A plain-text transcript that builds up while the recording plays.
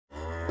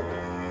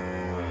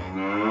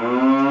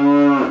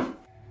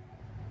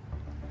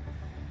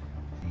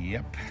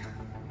Yep.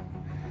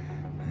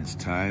 It's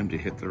time to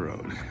hit the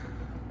road.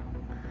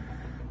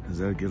 Is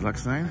that a good luck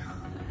sign?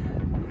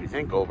 What do you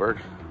think, Goldberg?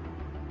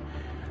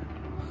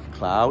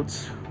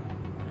 Clouds,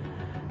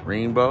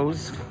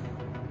 rainbows.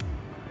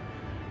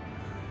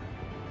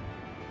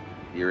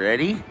 You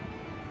ready?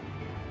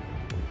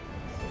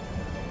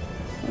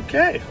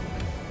 Okay.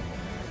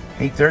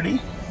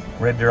 8:30,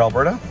 Red Deer,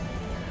 Alberta.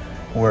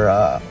 We're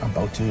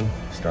about to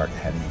start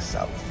heading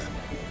south.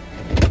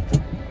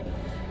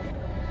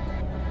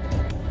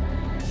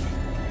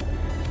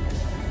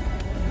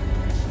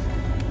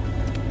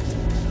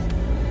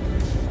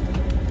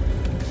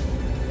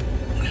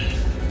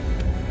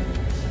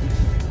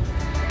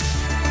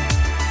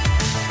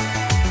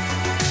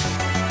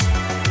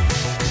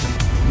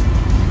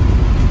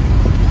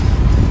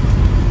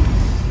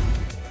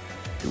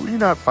 Do we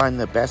not find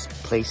the best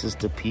places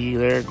to pee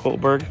there,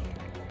 Goldberg?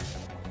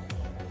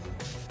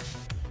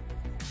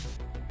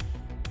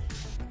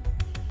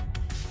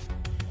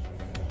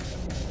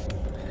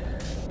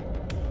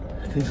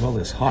 I think all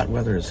this hot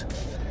weather is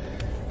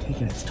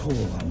taking its toll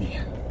on me.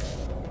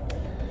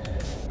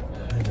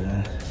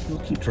 But we'll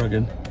keep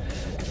trucking.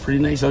 Pretty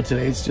nice out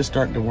today. It's just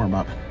starting to warm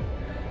up.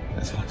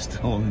 That's why it's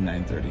still only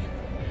 9:30.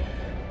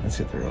 Let's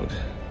hit the road.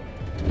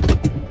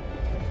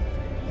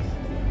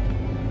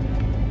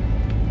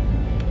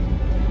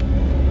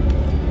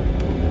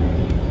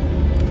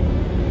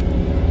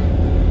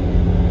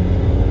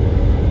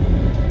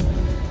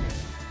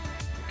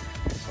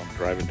 So I'm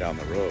driving down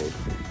the road.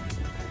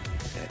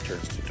 And it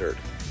turns to dirt.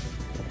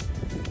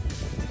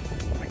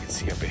 I can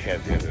see up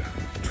ahead there's a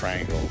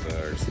triangle.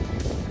 There's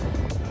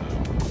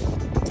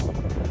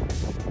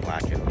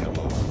black and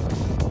yellow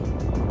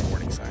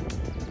warning sign.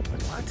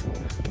 Like what?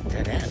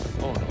 Dead end.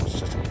 Oh no, it's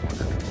just a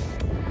corner.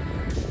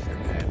 And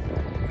then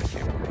I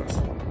came across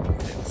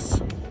this.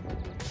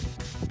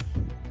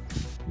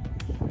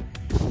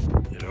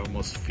 It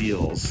almost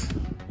feels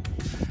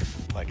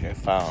like I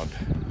found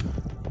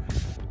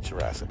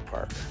Jurassic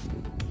Park.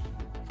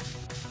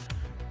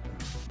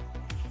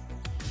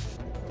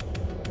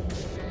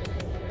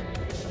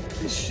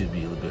 This should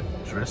be a little bit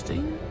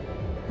interesting.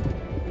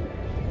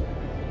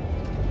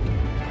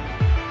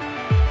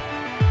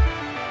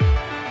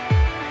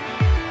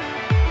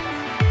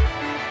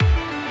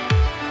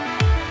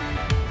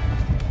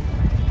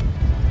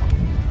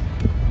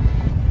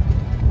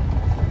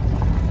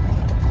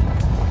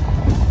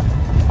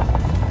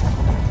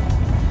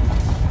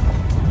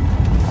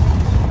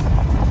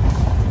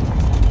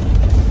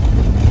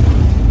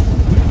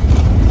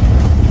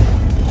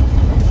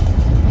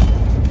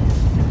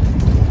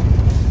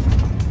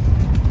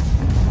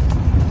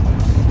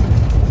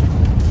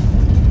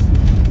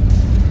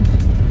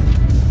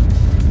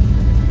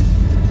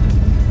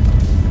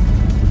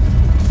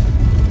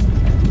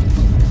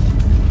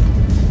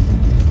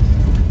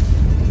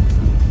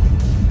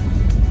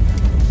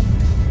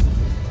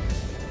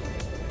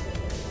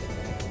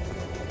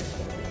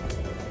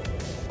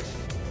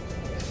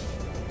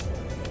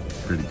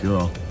 Pretty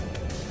cool.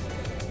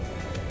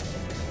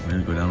 We're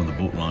gonna go down to the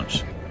boat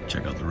launch,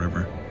 check out the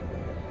river.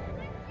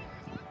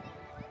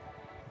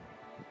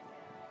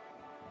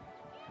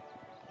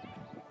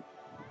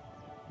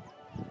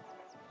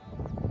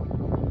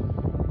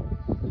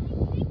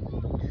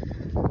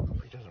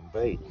 He doesn't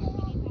bite.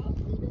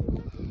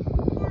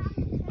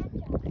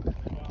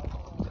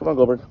 Come on,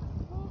 Goldberg.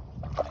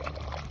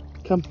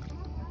 Come.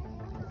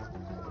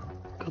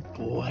 Good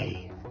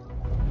boy.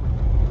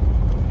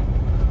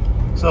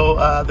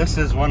 So this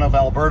is one of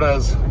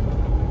Alberta's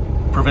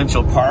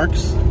provincial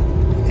parks,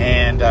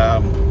 and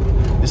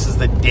this is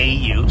the day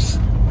use.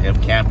 They have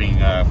camping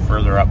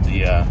further up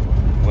the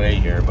way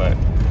here, but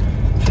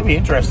it should be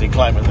interesting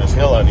climbing this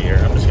hill out of here.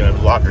 I'm just gonna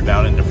lock her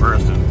down into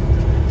first, and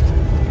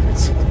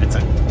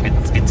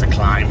it's a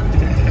climb.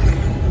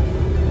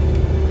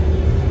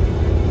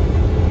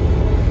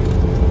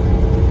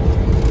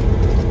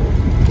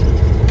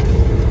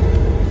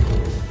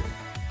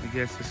 I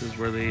guess this is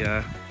where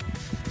the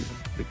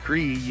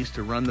Cree used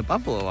to run the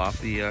buffalo off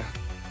the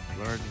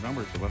large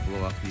numbers of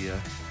buffalo off the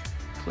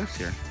cliffs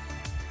here.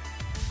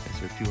 Guess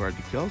they're too hard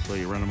to kill, so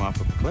you run them off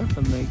of a cliff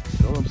and they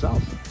kill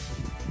themselves.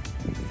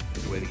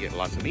 Good way to get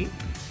lots of meat.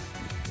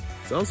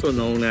 It's also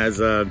known as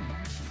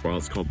well,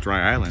 it's called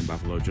Dry Island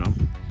Buffalo Jump.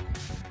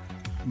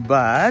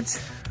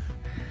 But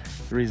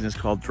the reason it's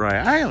called Dry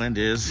Island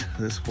is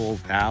this whole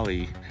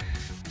valley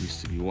used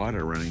to be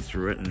water running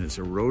through it, and it's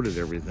eroded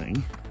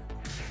everything,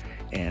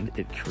 and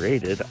it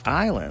created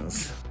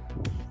islands.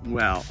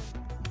 Well,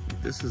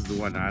 this is the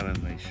one island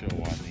they show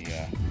on the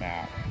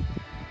map.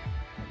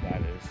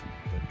 That is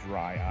the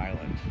Dry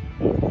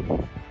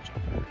Island.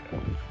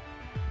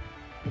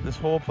 This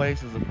whole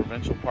place is a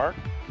provincial park.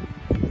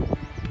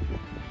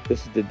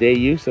 This is the day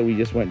use, so we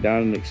just went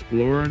down and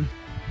explored.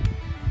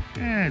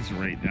 Yeah, it's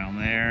right down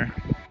there.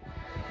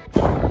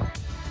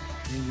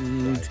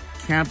 And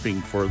camping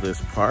for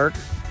this park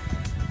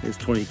is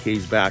 20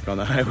 k's back on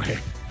the highway,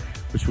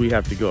 which we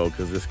have to go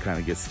because this kind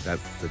of gets,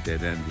 that's the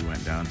dead end we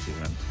went down to,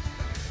 and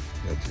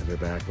that's the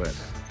back. But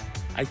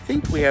I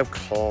think we have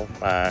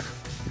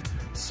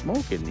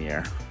smoke in the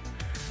air.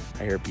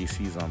 I hear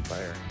BC's on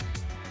fire.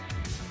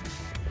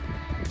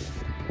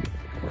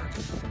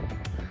 Gorgeous.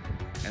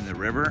 And the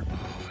river,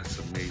 oh, it's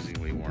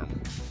amazingly warm.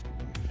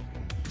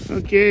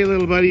 Okay,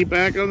 little buddy,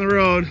 back on the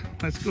road.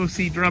 Let's go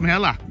see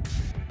Drumhellar.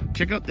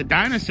 Check out the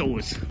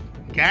dinosaurs,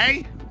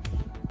 okay?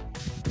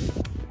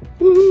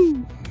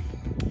 Woohoo!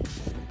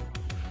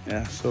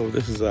 Yeah, so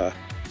this is a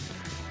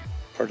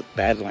part of the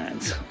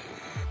Badlands.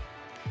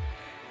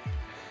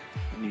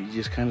 And you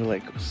just kind of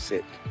like go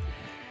sit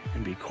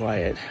and be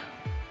quiet.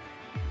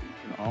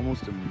 You can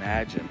almost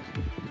imagine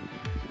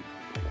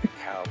the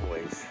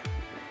cowboys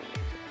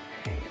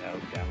hanging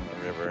out down the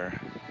river.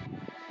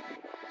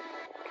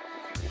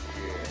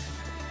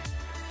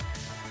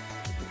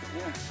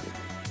 Yeah,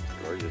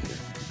 gorgeous here.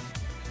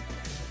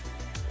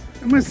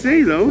 I must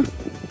say though,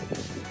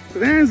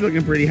 Savannah's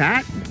looking pretty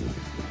hot.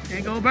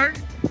 Can't go, Bert?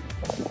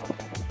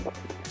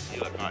 You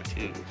look hot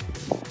too.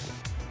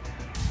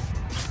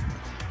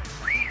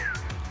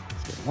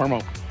 It's getting warm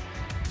out.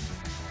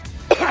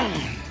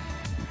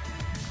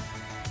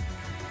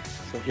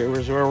 So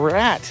here's where we're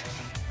at.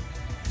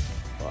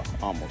 Well,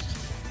 almost.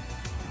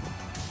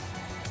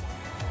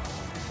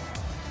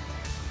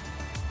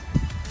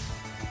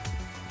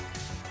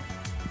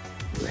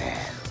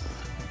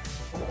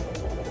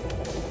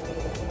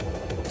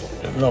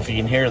 I don't know if you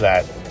can hear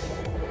that.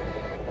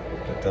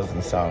 That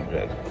doesn't sound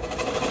good.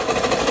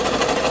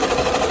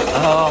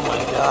 Oh my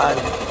God.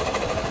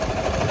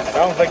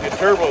 Sounds like the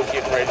turbo's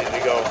getting ready to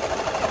go.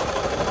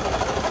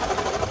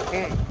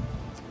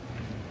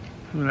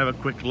 I'm gonna have a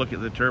quick look at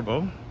the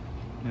turbo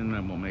and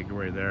then we'll make our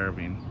way there. I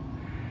mean,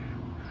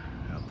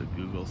 I'll have to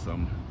Google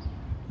some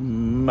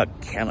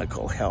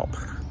mechanical help.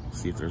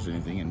 See if there's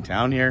anything in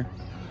town here.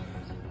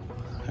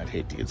 I'd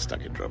hate to get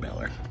stuck at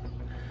Drumhellar.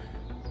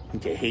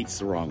 Okay, hate's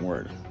the wrong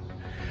word.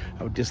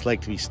 I would just like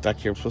to be stuck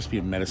here. I'm supposed to be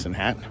in Medicine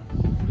Hat.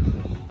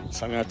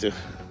 So I'm gonna have to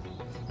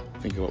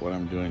think about what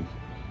I'm doing.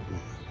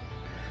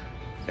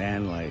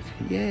 Van life,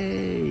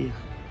 yay!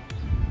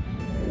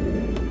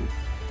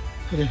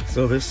 Okay,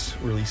 so this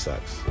really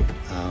sucks.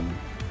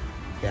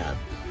 Yeah,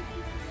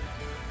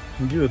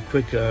 I'm gonna do a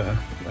quick,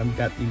 I've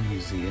got the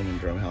museum in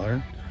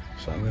Drumhellar,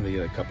 so I'm gonna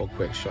get a couple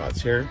quick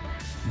shots here,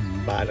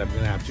 but I'm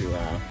gonna have to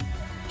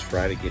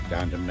try to get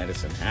down to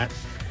Medicine Hat.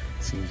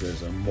 Seems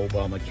there's a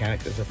mobile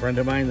mechanic that's a friend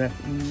of mine that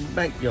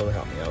might be able to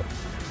help me out.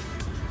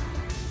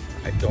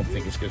 I don't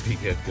think it's going to be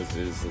good because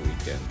it is the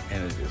weekend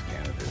and it is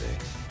Canada Day.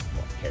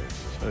 Well, Canada Day.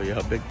 Show you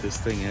how big this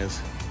thing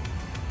is.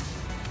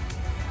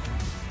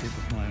 Keep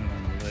it climbing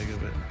on the leg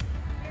of it.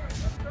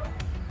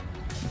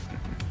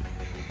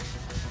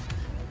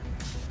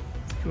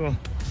 Cool.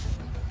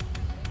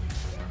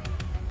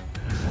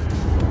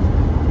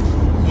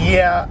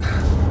 Yeah.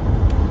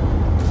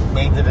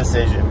 Made the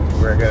decision.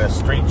 We're going to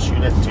straight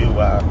shoot it to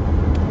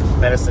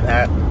Medicine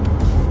Hat.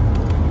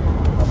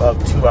 About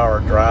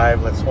 2-hour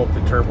drive. Let's hope the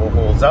turbo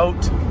holds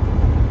out.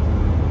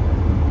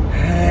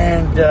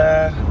 And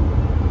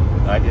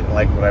I didn't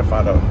like what I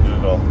found out on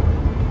Google.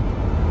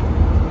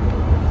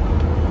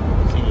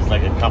 It was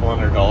like a couple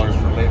 $100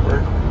 for labor.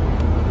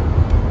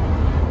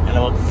 And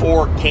about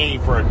 $4K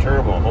for a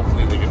turbo.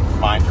 Hopefully they can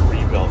find a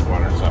rebuild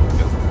one or something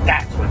because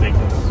that's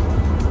ridiculous.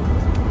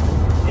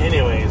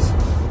 Anyways,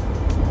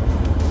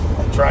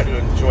 I'll try to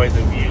enjoy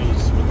the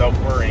views without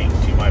worrying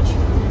too much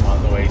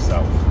on the way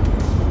south.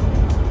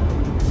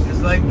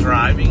 It's like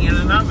driving in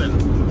an oven.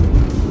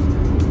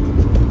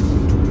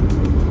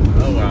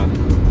 Oh well.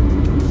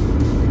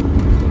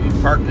 We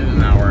parked in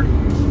an hour.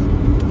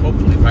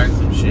 Hopefully find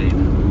some shade.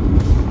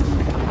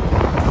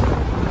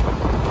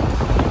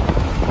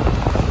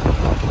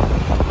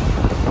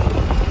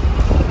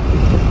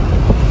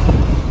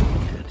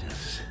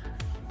 Goodness.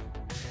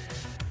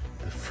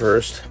 The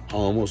first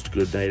almost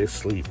good night of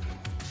sleep.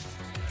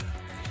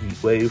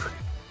 Heat wave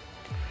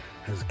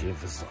has given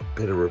us a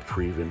bit of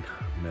reprieve in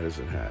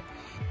Medicine Hat.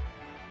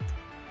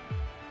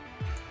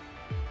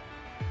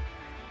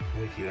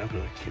 Waking up in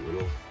a cute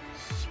little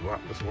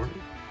spot this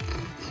morning.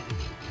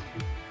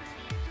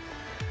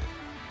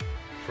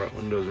 Front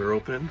windows are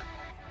open.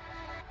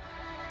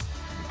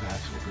 The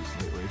back's open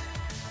slightly.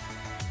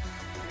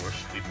 We're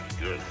sleeping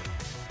good.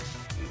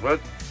 But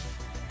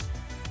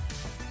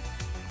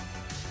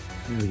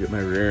I'm gonna get my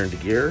rear into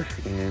gear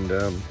and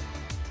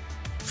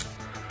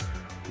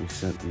we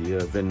sent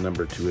the VIN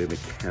number to a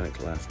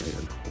mechanic last night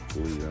and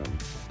hopefully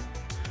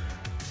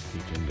he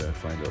can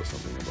find out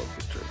something about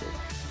this turbo.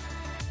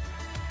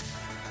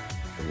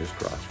 Fingers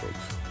crossed,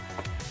 folks.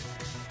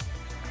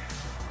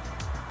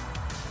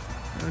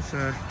 That's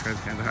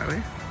Trans-Canada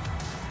Highway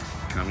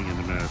coming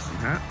into Medicine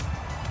Hat.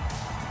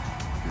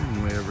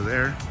 And way over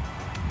there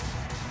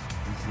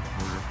is the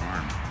Porter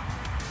Farm.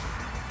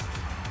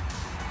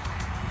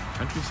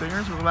 Country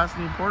singers with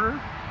Alaskan Porter,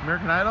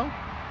 American Idol.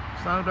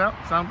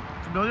 Sound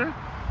familiar?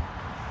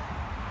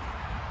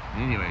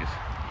 Anyways,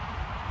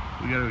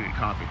 we gotta get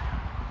coffee.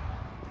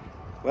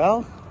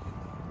 Well,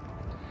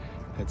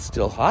 it's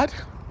still hot.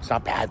 It's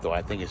not bad though.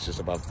 I think it's just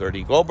above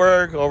 30.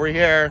 Goldberg, over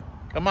here.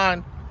 Come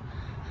on.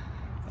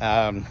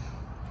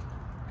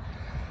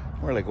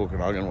 We're like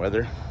Okanagan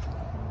weather.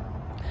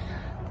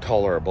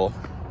 tolerable.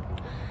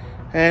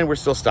 And we're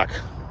still stuck.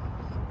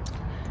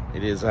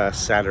 It is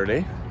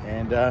Saturday,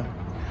 and I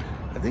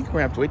think we're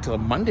gonna have to wait till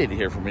Monday to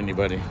hear from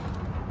anybody.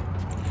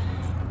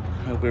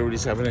 I hope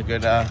everybody's having a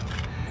good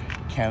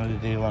Canada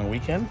Day long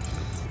weekend.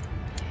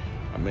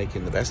 I'm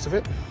making the best of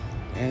it,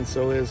 and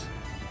so is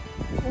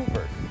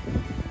Goldberg.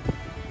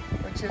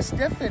 What you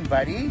stiffing,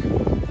 buddy?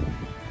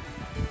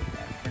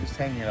 We're just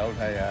hanging out.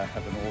 I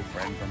have an old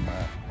friend from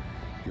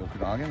the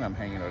Okanagan. I'm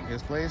hanging out at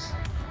his place,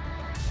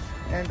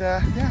 and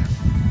yeah,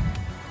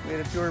 we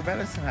had a pure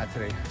medicine hat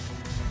today.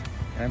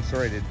 And I'm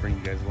sorry I didn't bring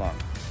you guys along.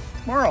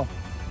 Tomorrow.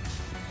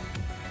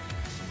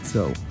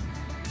 So,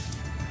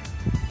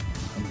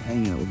 I'm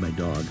hanging out with my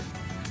dog,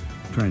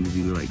 trying to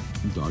do like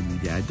doggy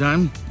dad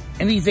time,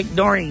 and he's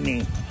ignoring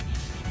me.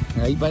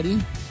 Right, buddy?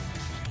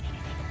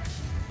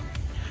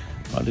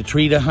 Got a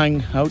tree to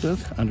hang out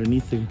of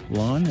underneath the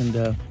lawn,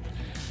 and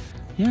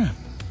yeah.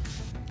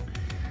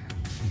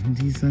 And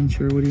he's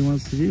unsure what he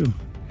wants to do.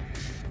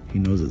 He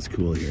knows it's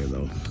cool here,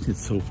 though.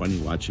 It's so funny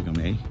watching him,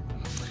 eh?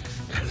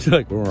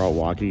 Like when we're all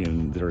walking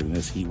and during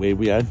this heat wave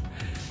we had,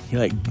 he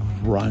like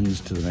runs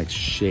to the next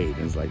shade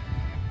and it's like,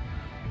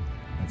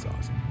 that's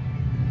awesome.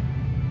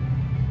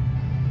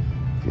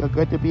 Feel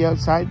good to be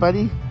outside,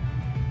 buddy?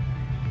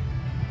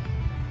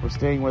 We're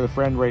staying with a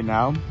friend right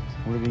now,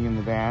 living in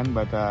the van,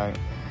 but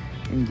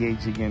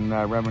engaging in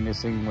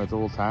reminiscing with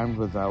old times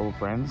with old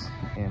friends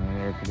in an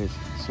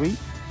air-conditioned suite.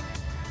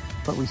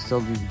 But we still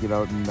need to get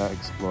out and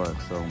explore,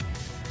 so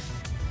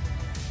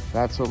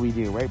that's what we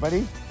do, right,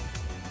 buddy?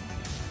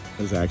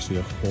 There's actually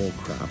a whole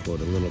crap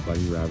load of little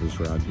bunny rabbits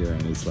around here,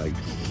 and it's like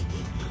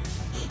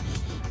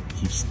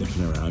keeps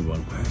sniffing around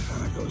going, where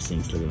are those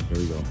things? Look at him. Here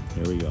we go,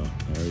 here we go,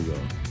 there we go.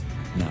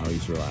 Now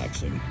he's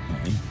relaxing,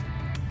 right?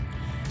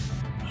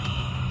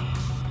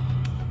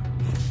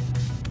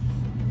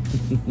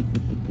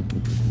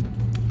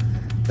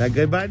 That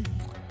good, bud?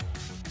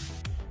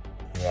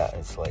 Yeah,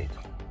 it's late.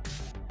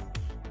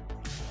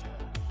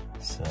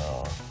 So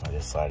I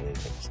decided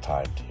it was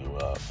time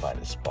to find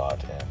a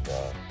spot, and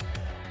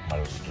might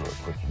as well do it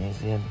quick and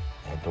easy and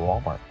head to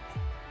Walmart.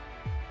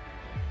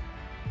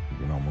 You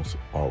can almost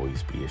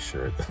always be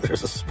assured that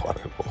there's a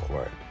spot at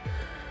Walmart.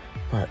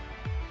 But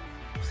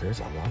there's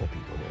a lot of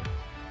people here.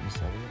 Let's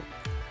have a look.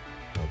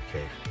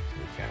 Okay,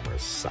 the camera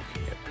is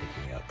sucking at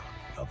picking up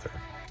other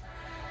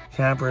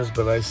campers,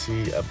 but I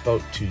see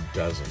about 2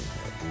 dozen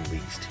at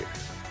least here.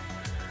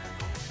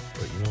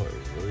 But you know what,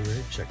 really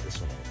weird? Check this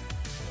one out.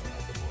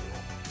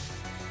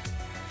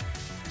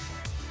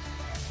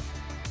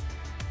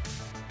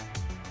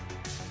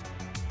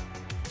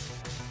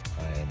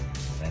 I am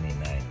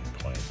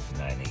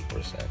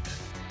 99.98%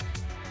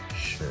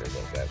 sure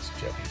that that's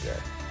Jeffy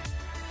Bear.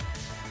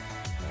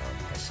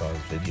 I saw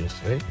his videos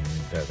today and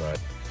I thought,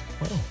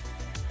 well,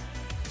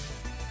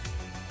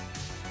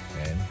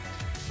 and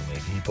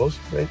maybe he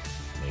posted it,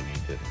 maybe he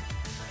didn't.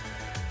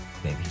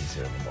 Maybe he's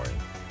here in the morning.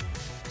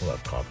 We'll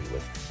have coffee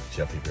with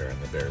Jeffy Bear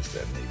and the Bears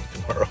Den maybe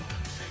tomorrow.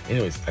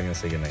 Anyways, I'm gonna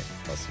say goodnight.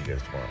 I'll see you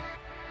guys tomorrow.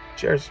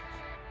 Cheers.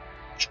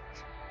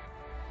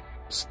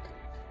 Psst.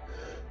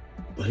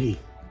 Buddy.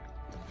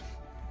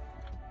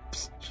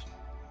 Psst.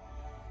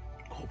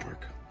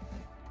 Goldberg.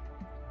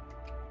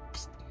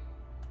 Psst.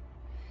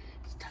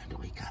 It's time to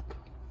wake up.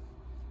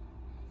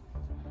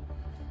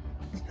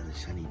 It's another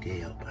sunny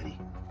day out, buddy.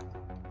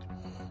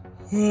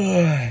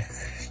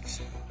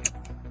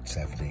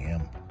 7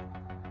 a.m.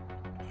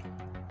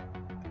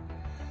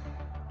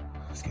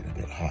 It's getting a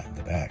bit hot in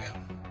the back,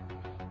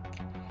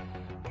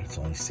 but it's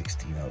only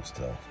 16 out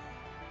still.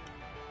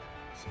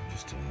 So I'm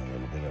just doing a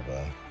little bit of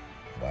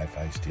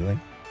Wi-Fi stealing,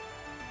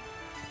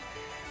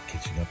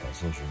 catching up on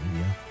social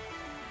media,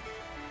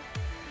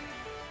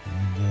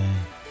 and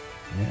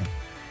yeah,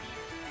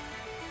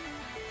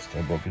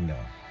 still broken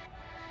down.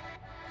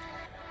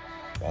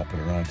 Wrap it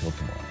around till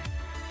tomorrow.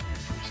 And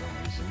for some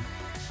reason,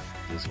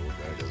 this old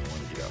guy doesn't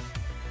want to get up.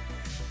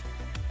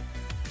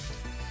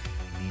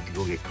 Need to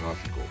go get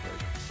coffee,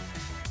 Goldberg.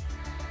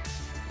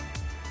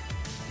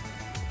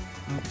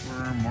 Up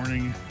for our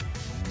morning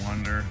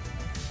wander.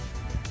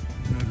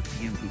 You know, the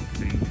pee and poop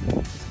thing.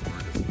 It's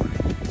gorgeous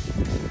morning.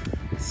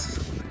 It's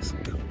so nice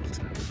and cool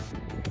too.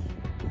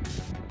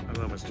 I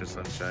love it's just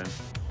sunshine.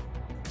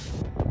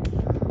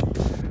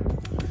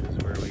 This is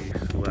where we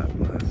slept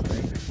last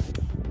night.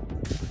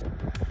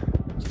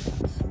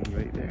 It's me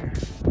right there.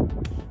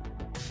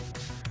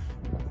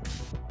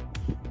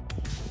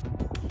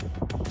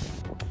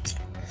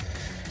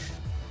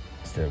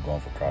 Instead of going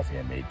for coffee,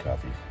 I made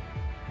coffee.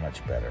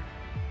 Much better.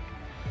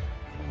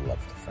 Love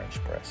the French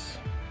press.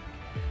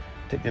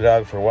 Took the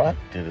dog for a walk,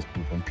 did his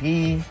poop and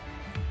pee. He's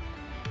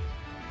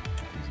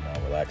now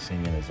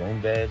relaxing in his own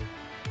bed.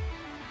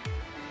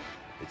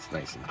 It's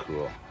nice and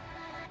cool.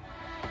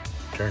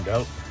 Turned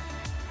out,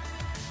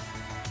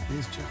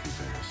 here's Jeffy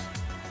Bears.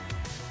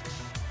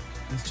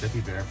 This is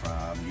Jeffy Bear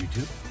from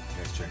YouTube. You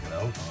guys check it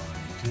out on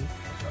YouTube.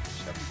 Look up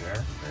Jeffy Bear.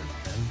 There's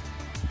Ben.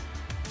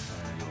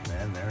 The old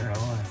man there,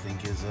 I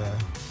think is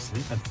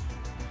sleeping.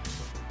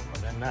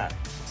 Other than that,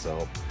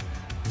 so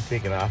I'm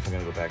taking off. I'm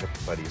gonna go back up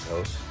to Buddy's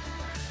house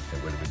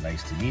It would have been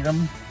nice to meet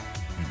him,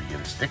 maybe get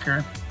a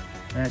sticker.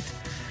 But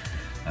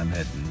I'm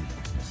heading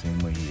the same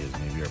way he is.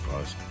 Maybe our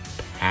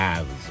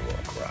paths will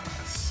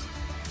cross.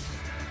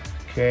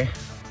 Okay.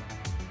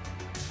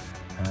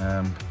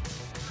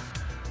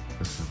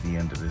 This is the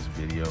end of this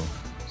video.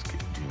 It's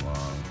getting too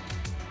long.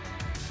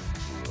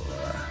 We'll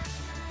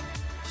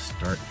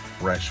start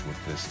fresh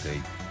with this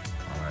date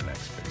on our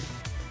next video.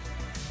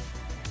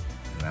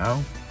 Now,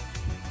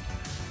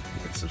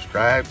 you can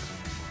subscribe,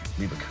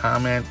 leave a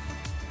comment,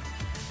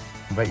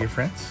 invite your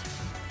friends,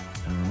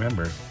 and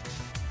remember,